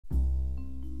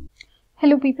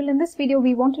Hello people, in this video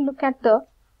we want to look at the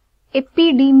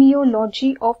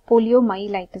epidemiology of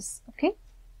poliomyelitis. Okay,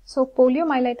 so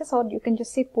poliomyelitis, or you can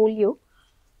just say polio.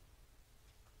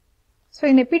 So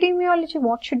in epidemiology,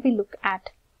 what should we look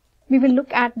at? We will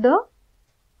look at the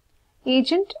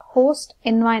agent, host,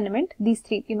 environment. These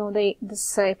three,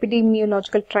 this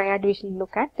epidemiological triad we shall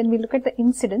look at. Then we look at the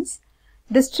incidence,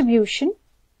 distribution,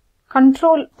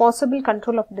 control, possible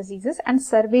control of diseases, and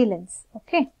surveillance.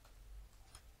 Okay.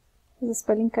 Is the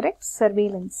spelling correct?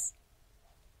 Surveillance.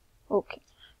 Okay.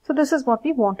 So this is what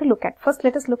we want to look at. First,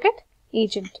 let us look at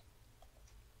agent.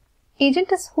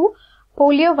 Agent is who?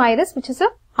 Polio virus, which is a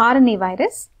RNA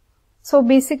virus. So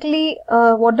basically,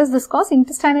 what does this cause?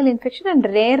 Intestinal infection, and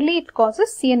rarely it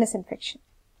causes CNS infection.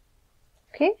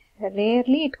 Okay.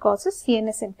 Rarely it causes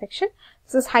CNS infection.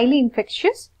 This is highly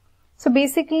infectious. So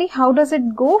basically, how does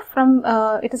it go from,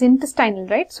 it is intestinal,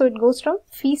 right? So it goes from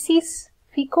feces,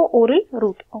 feco-oral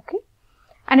route. Okay.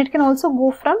 And it can also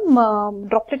go from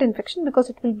droplet infection because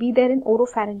it will be there in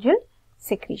oropharyngeal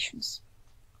secretions.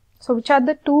 So which are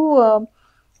the two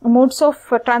modes of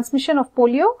transmission of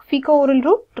polio? Feco-oral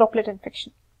route, droplet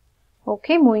infection.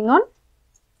 Okay, moving on.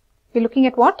 We're looking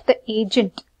at what? The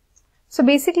agent. So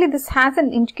basically this has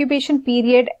an incubation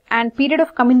period and period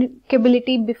of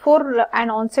communicability before and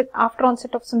onset, after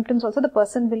onset of symptoms also the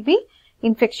person will be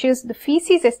infectious. The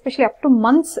feces, especially up to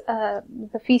months,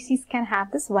 the feces can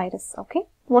have this virus. Okay.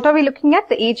 What are we looking at?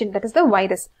 The agent, that is the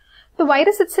virus. The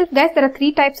virus itself, guys, there are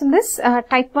three types in this,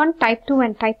 type 1, type 2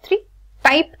 and type 3.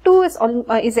 Type 2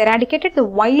 is eradicated. The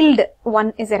wild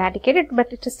one is eradicated,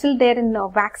 but it is still there in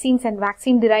vaccines and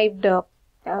vaccine-derived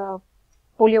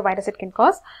polio virus it can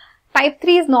cause. Type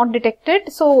 3 is not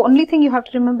detected. So only thing you have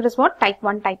to remember is what? Type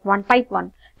 1, type 1, type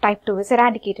 1. Type 2 is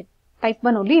eradicated. Type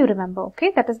 1 only you remember.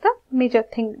 Okay, that is the major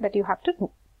thing that you have to do.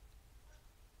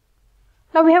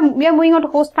 Now we are moving on to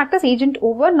host factors. Agent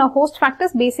over. Now host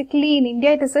factors, basically in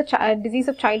India it is a disease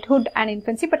of childhood and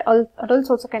infancy, but adults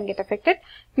also can get affected.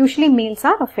 Usually males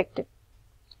are affected.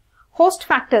 Host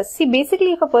factors. See,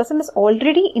 basically if a person is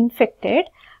already infected,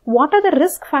 what are the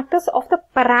risk factors of the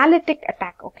paralytic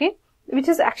attack? Okay, which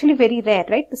is actually very rare,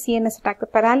 right? The CNS attack, the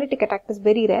paralytic attack is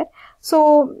very rare.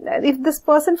 So if this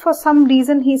person for some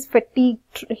reason he is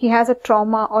fatigued, he has a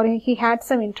trauma, or he had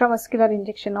some intramuscular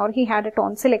injection, or he had a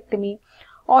tonsillectomy,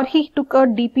 or he took a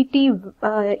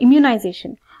DPT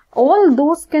immunization, all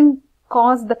those can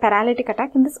cause the paralytic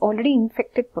attack in this already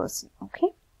infected person. Okay.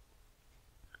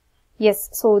 Yes,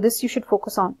 so this you should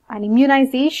focus on. An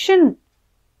immunization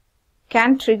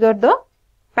can trigger the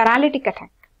paralytic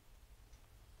attack.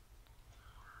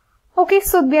 Okay,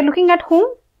 so we are looking at whom?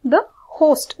 The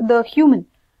host, the human,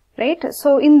 right?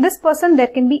 So in this person there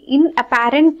can be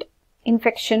inapparent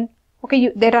infection.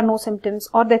 Okay, there are no symptoms,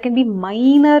 or there can be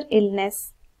minor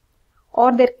illness,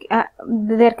 or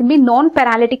there can be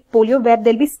non-paralytic polio where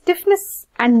there will be stiffness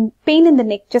and pain in the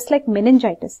neck, just like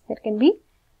meningitis. There can be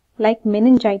like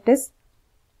meningitis.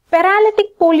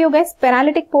 Paralytic polio, guys,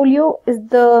 paralytic polio is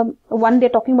the one they're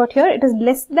talking about here. It is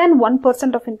less than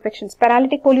 1% of infections.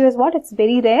 Paralytic polio is what? It's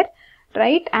very rare,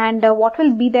 right? And what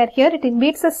will be there here? It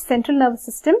invades the central nervous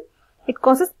system. It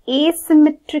causes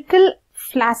asymmetrical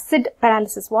flaccid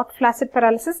paralysis. What flaccid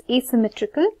paralysis?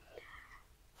 Asymmetrical.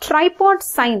 Tripod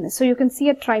sign. So you can see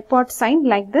a tripod sign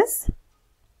like this,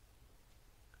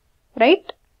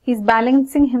 right? He's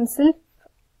balancing himself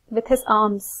with his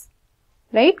arms,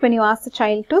 right? When you ask the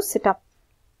child to sit up.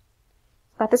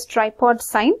 That is tripod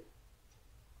sign.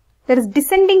 There is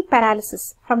descending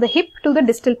paralysis from the hip to the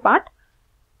distal part,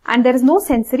 and there is no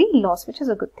sensory loss, which is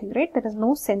a good thing, right? There is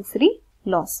no sensory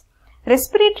loss.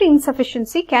 Respiratory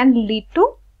insufficiency can lead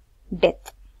to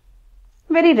death.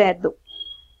 Very rare though.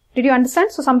 Did you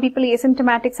understand? So some people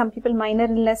asymptomatic, some people minor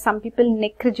illness, some people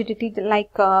neck rigidity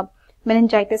like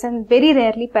meningitis, and very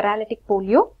rarely paralytic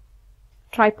polio,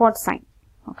 tripod sign.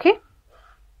 Okay.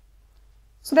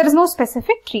 So there is no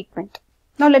specific treatment.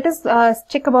 Now let us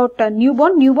check about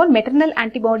newborn. Newborn maternal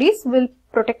antibodies will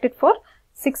protect it for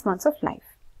 6 months of life.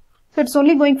 So it's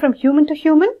only going from human to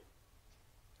human.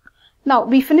 Now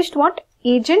we finished what?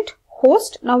 Agent,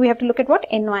 host. Now we have to look at what?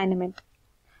 Environment.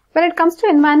 When it comes to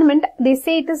environment, they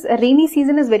say it is a rainy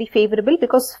season is very favorable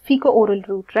because feco-oral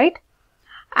route, right?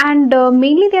 And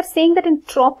mainly they are saying that in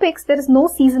tropics, there is no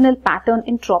seasonal pattern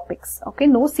in tropics. Okay,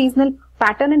 no seasonal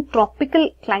pattern in tropical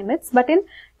climates, but in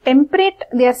temperate,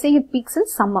 they are saying it peaks in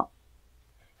summer.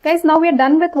 Guys, now we are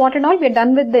done with what and all? We are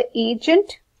done with the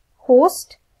agent,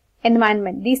 host,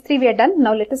 environment. These three we are done.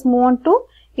 Now let us move on to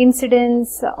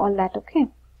incidence, all that, okay?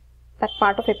 That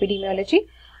part of epidemiology.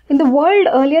 In the world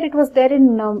earlier, it was there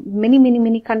in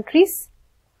many countries.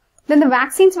 Then the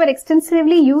vaccines were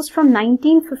extensively used from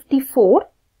 1954.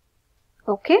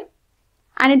 Okay.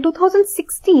 And in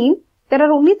 2016, there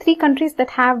are only 3 countries that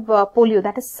have polio.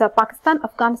 That is Pakistan,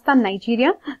 Afghanistan,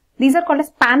 Nigeria. These are called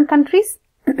as PAN countries.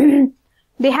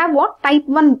 They have what? Type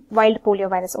 1 wild polio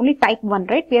virus. Only type 1,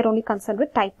 right? We are only concerned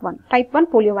with type 1. Type 1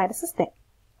 polio virus is there.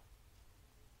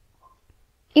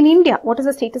 In India, what is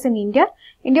the status in India?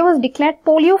 India was declared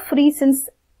polio free since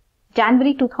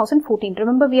January 2014.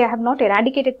 Remember, we have not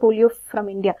eradicated polio from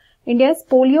India. India is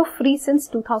polio free since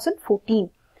 2014.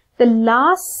 The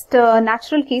last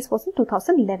natural case was in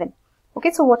 2011.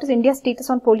 Okay, so what is India's status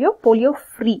on polio? Polio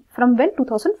free. From when?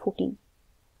 2014.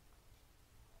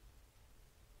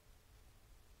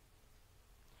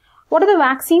 What are the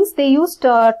vaccines? They used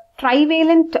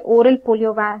trivalent oral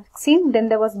polio vaccine. Then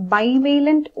there was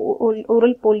bivalent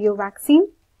oral polio vaccine,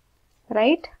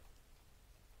 right?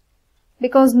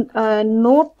 Because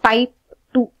no type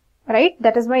 2, right?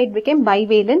 That is why it became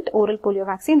bivalent oral polio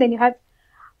vaccine. Then you have,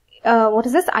 what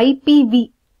is this?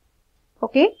 IPV,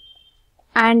 okay?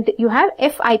 And you have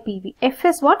FIPV. F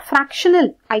is what?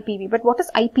 Fractional IPV. But what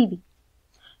is IPV?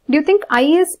 Do you think I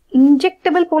is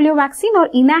injectable polio vaccine or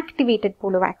inactivated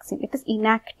polio vaccine? It is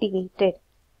inactivated.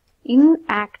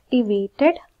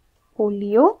 Inactivated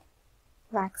polio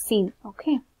vaccine.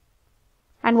 Okay.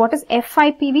 And what is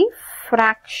FIPV?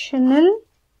 Fractional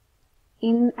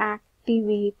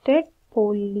inactivated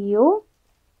polio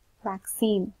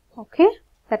vaccine. Okay.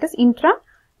 That is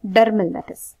intradermal. That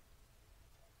is.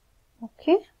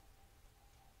 Okay.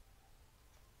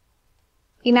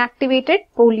 Inactivated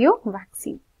polio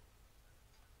vaccine.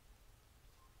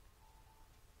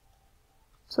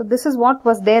 So this is what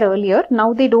was there earlier.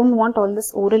 Now they don't want all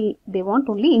this oral. They want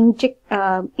only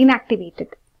inactivated.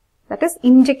 That is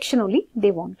injection only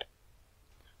they want.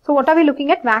 So what are we looking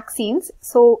at? Vaccines.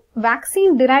 So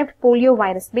vaccine derived polio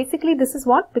virus. Basically this is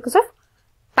what? Because of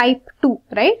type 2,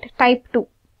 right? Type 2.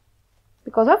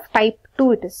 Because of type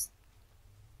 2 it is.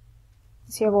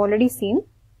 This you have already seen.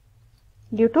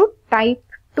 Due to type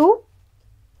 2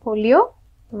 polio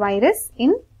virus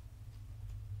in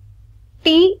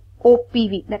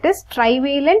tOPV, that is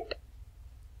trivalent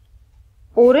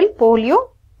oral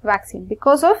polio vaccine.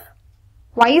 Because of,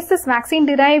 why is this vaccine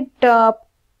derived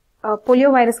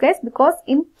polio virus, guys? Because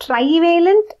in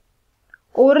trivalent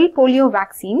oral polio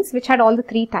vaccines, which had all the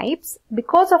 3 types,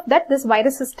 because of that this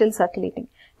virus is still circulating.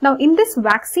 Now in this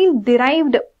vaccine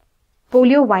derived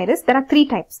polio virus, there are 3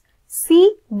 types.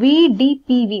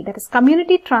 cVDPV, that is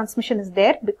community transmission is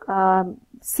there,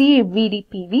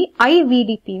 cVDPV,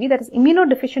 iVDPV, that is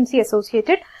immunodeficiency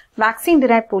associated vaccine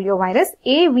derived polio virus,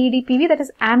 aVDPV, that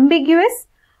is ambiguous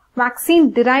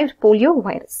vaccine derived polio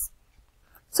virus.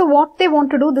 So what they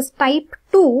want to do, this type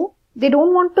 2, they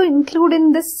don't want to include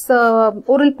in this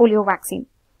oral polio vaccine,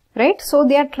 right? So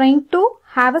they are trying to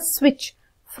have a switch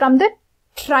from the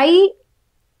trivalent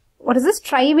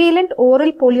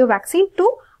oral polio vaccine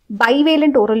to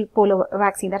bivalent oral polio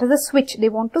vaccine. That is the switch. They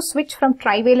want to switch from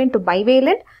trivalent to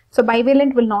bivalent. So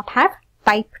bivalent will not have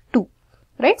type 2,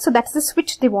 right? So that's the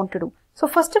switch they want to do. So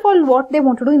first of all, what they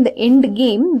want to do in the end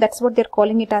game, that's what they're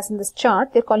calling it as in this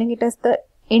chart. They're calling it as the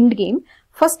end game.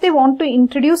 First, they want to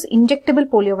introduce injectable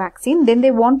polio vaccine. Then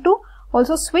they want to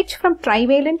also switch from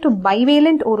trivalent to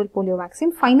bivalent oral polio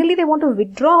vaccine. Finally, they want to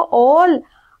withdraw all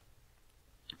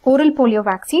oral polio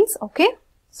vaccines. Okay.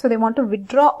 So they want to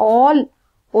withdraw all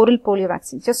oral polio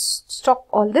vaccines. Just stop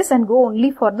all this and go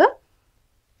only for the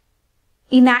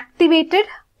inactivated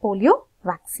polio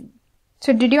vaccine.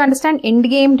 So did you understand end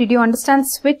game? Did you understand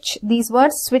switch? These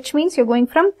words, switch means you're going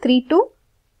from 3 to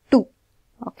 2.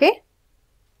 Okay.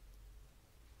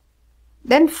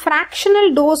 Then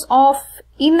fractional dose of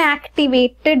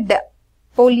inactivated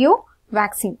polio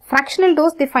vaccine. Fractional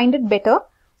dose, they find it better.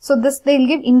 So this they'll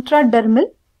give intradermal.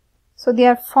 So they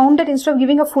have found that instead of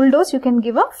giving a full dose, you can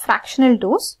give a fractional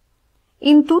dose.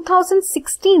 In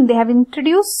 2016, they have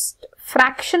introduced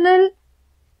fractional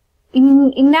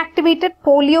inactivated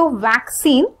polio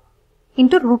vaccine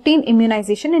into routine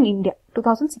immunization in India.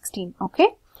 2016. Okay.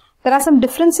 There are some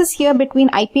differences here between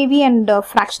IPV and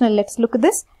fractional. Let's look at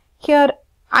this. Here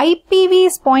IPV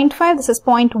is 0.5. This is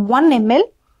 0.1 ml.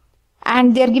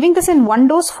 And they are giving this in 1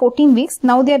 dose 14 weeks.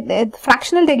 Now they are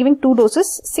fractional. They are giving 2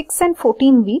 doses 6 and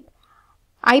 14 weeks.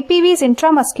 IPV is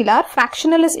intramuscular,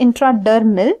 fractional is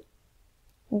intradermal.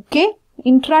 Okay,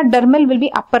 intradermal will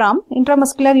be upper arm.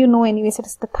 Intramuscular, you know anyways, it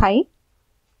is the thigh.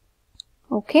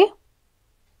 Okay,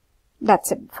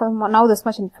 that's it. For now, this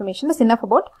much information is enough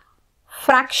about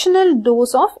fractional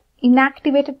dose of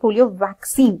inactivated polio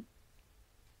vaccine.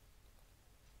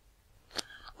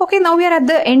 Okay, now we are at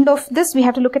the end of this. We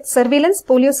have to look at surveillance,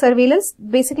 polio surveillance.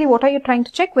 Basically, what are you trying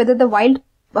to check? Whether the wild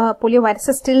polio virus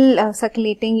is still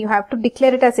circulating. You have to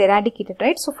declare it as eradicated,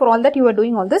 right? So for all that, you are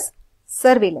doing all this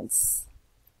surveillance.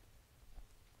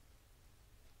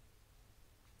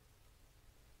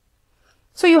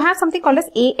 So you have something called as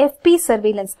AFP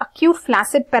surveillance, acute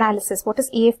flaccid paralysis. What is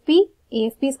AFP?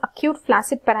 AFP is acute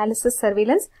flaccid paralysis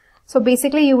surveillance. So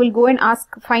basically you will go and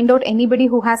find out anybody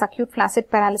who has acute flaccid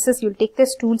paralysis. You'll take their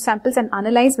stool samples and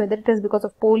analyze whether it is because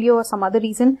of polio or some other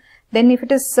reason. Then if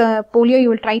it is polio, you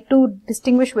will try to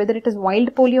distinguish whether it is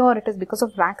wild polio or it is because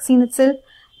of vaccine itself.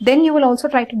 Then you will also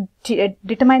try to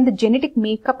determine the genetic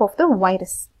makeup of the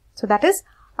virus. So that is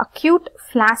acute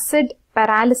flaccid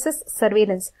paralysis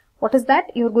surveillance. What is that?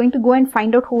 You're going to go and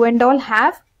find out who and all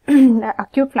have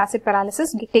acute flaccid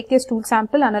paralysis. Take their stool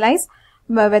sample, analyze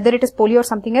whether it is polio or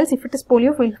something else. If it is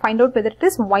polio, we'll find out whether it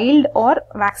is wild or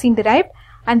vaccine derived.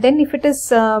 And then if it is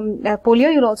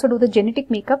polio, you'll also do the genetic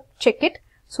makeup, check it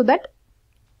so that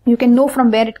you can know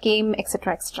from where it came,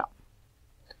 etc., etc.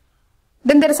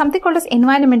 Then there is something called as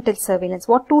environmental surveillance.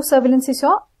 What two surveillance is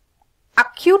your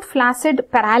acute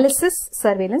flaccid paralysis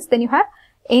surveillance. Then you have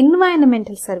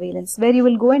environmental surveillance where you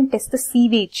will go and test the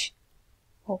sewage.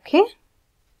 Okay.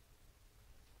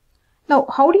 Now,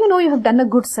 how do you know you have done a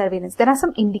good surveillance? There are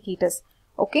some indicators.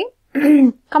 Okay.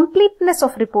 Completeness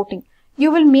of reporting.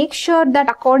 You will make sure that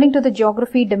according to the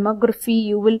geography, demography,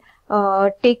 you will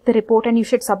take the report and you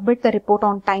should submit the report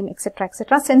on time, etc.,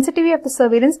 etc. Sensitivity of the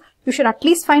surveillance, you should at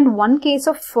least find one case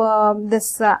of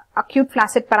this acute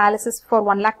flaccid paralysis for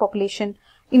 1 lakh population.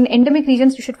 In endemic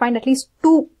regions, you should find at least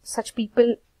 2 such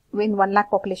people in 1 lakh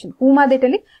population. Whom are they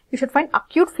telling? You should find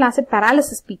acute flaccid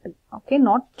paralysis people. Okay,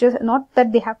 not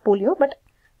that they have polio, but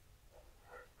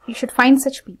you should find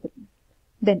such people.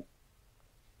 Then,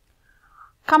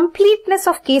 completeness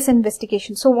of case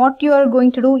investigation. So what you are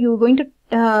going to do, you are going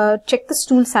to check the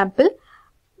stool sample.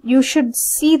 You should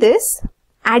see this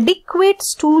adequate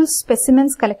stool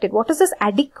specimens collected. What is this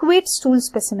adequate stool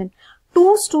specimen?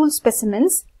 2 stool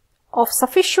specimens of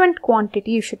sufficient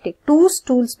quantity. You should take 2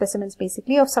 stool specimens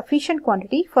basically of sufficient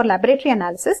quantity for laboratory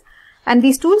analysis, and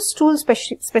these stool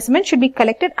specimens should be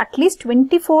collected at least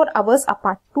 24 hours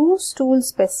apart. 2 stool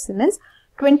specimens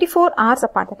 24 hours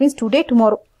apart. That means today,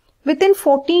 tomorrow. Within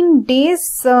 14 days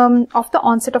of the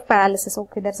onset of paralysis.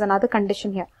 Okay, there's another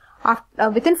condition here.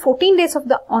 Within 14 days of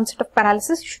the onset of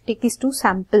paralysis, you should take these 2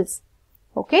 samples.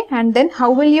 Okay, and then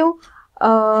how will you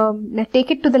take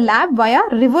it to the lab? Via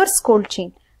reverse cold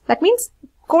chain. That means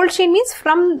cold chain means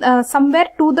from somewhere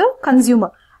to the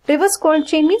consumer. Reverse cold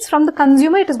chain means from the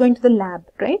consumer it is going to the lab,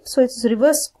 right? So it's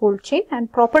reverse cold chain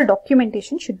and proper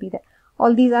documentation should be there.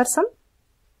 All these are some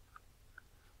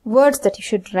words that you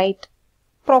should write.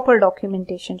 Proper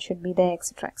documentation should be there,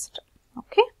 etc., etc.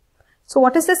 Okay. So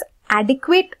what is this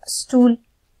adequate stool?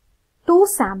 2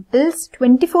 samples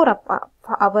 24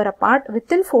 hour apart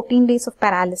within 14 days of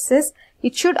paralysis.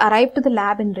 It should arrive to the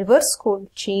lab in reverse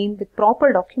cold chain with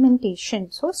proper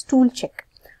documentation. So stool check.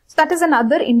 So that is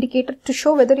another indicator to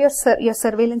show whether your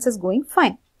surveillance is going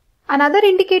fine. Another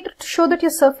indicator to show that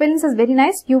your surveillance is very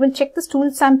nice. You will check the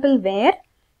stool sample where?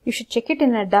 You should check it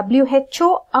in a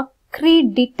WHO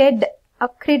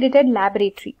accredited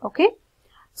laboratory. Okay.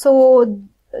 So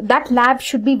that lab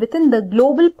should be within the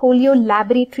global polio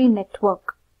laboratory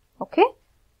network. Okay.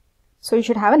 So you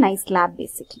should have a nice lab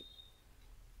basically.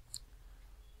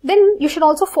 Then you should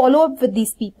also follow up with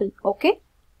these people. Okay.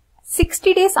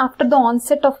 60 days after the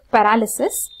onset of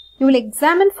paralysis, you will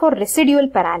examine for residual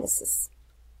paralysis.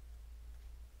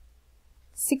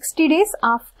 60 days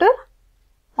after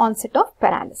onset of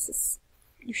paralysis,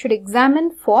 you should examine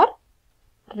for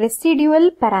residual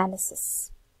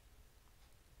paralysis.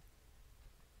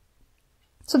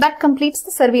 So that completes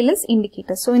the surveillance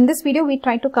indicator. So in this video, we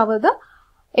try to cover the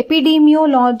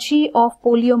epidemiology of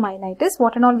poliomyelitis.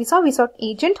 What and all we saw? We saw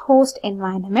agent, host,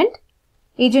 environment.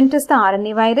 Agent is the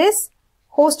RNA virus.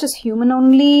 Host is human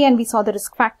only, and we saw the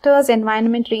risk factors,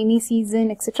 environment, rainy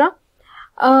season, etc.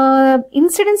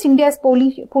 Incidence, India is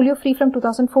polio free from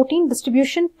 2014.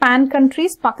 Distribution, pan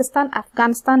countries, Pakistan,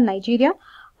 Afghanistan, Nigeria.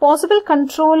 Possible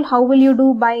control, how will you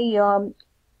do? By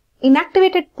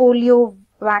inactivated polio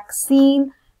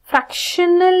vaccine,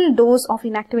 fractional dose of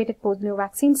inactivated polio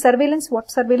vaccine. Surveillance,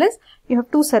 what surveillance? You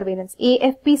have 2 surveillance.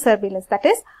 AFP surveillance, that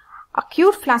is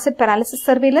acute flaccid paralysis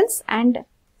surveillance, and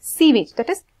sewage, that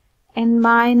is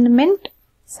environment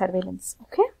surveillance.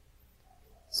 Okay.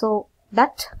 So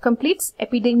that completes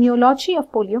epidemiology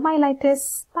of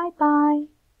poliomyelitis. Bye bye.